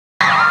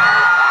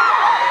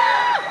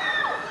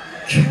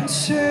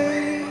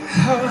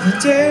the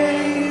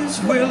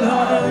days will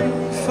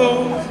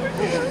unfold.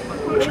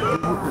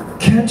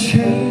 Can't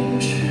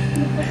change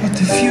what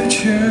the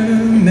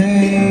future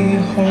may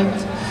hold,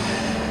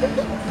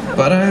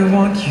 but I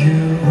want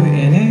you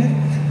in it.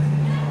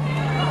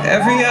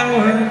 Every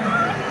hour,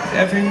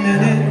 every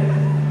minute.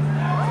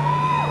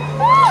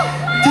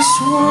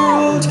 This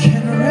world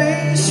can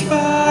race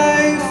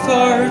by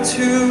far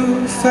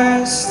too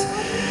fast.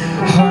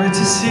 Hard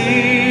to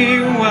see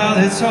while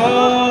it's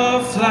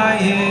all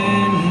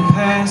flying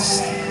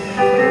past.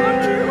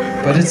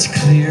 But it's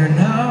clear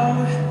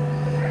now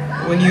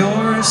when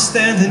you're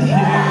standing here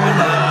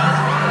now.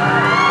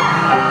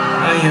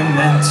 I am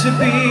meant to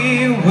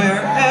be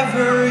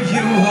wherever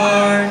you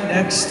are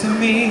next to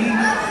me.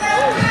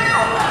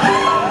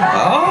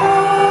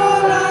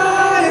 All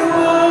I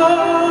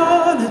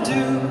wanna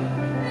do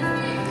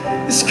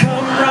is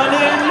come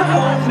running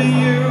home to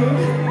you.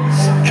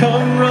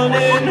 Come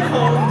running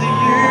home to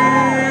you.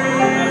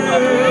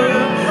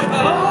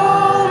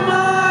 All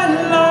my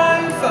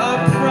life I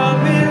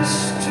promise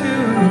to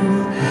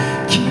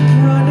keep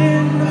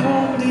running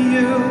home to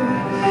you.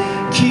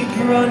 Keep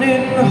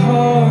running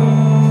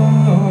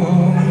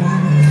home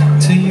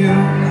to you.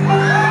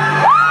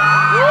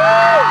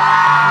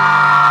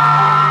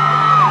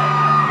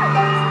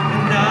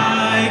 And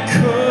I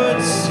could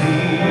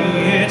see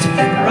it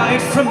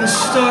right from the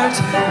start,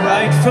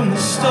 right from the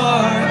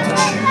start, that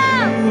you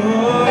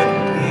would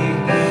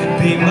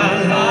be my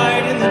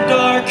light in the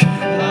dark,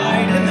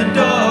 light in the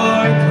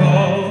dark.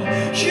 Oh,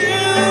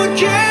 you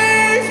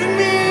gave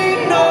me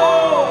no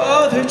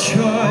other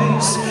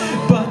choice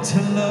but to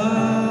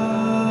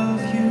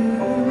love you.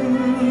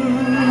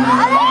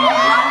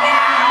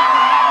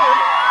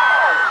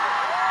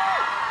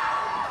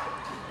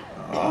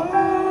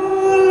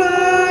 All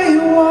I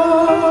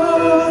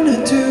wanna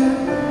do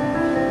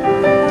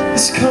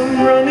is come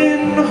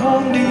running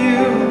home to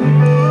you.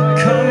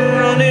 Come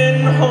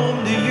running home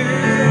to you.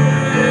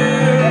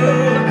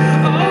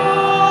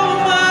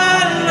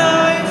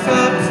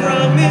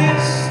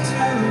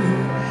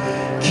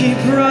 Keep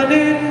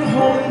running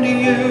home to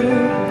you.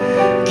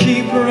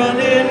 Keep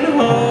running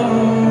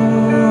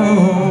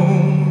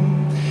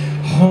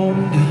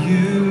home to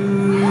you.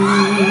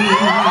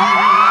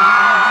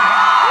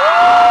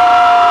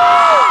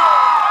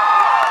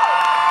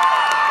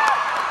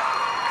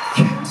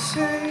 Can't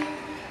say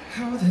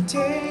how the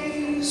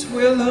days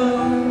will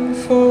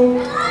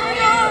unfold.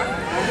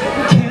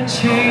 Can't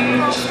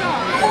change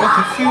what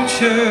the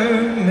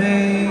future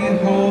may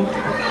hold,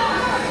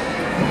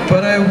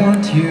 but I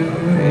want you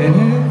in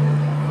it.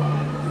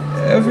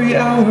 Every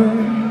hour,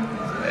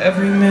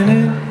 every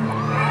minute.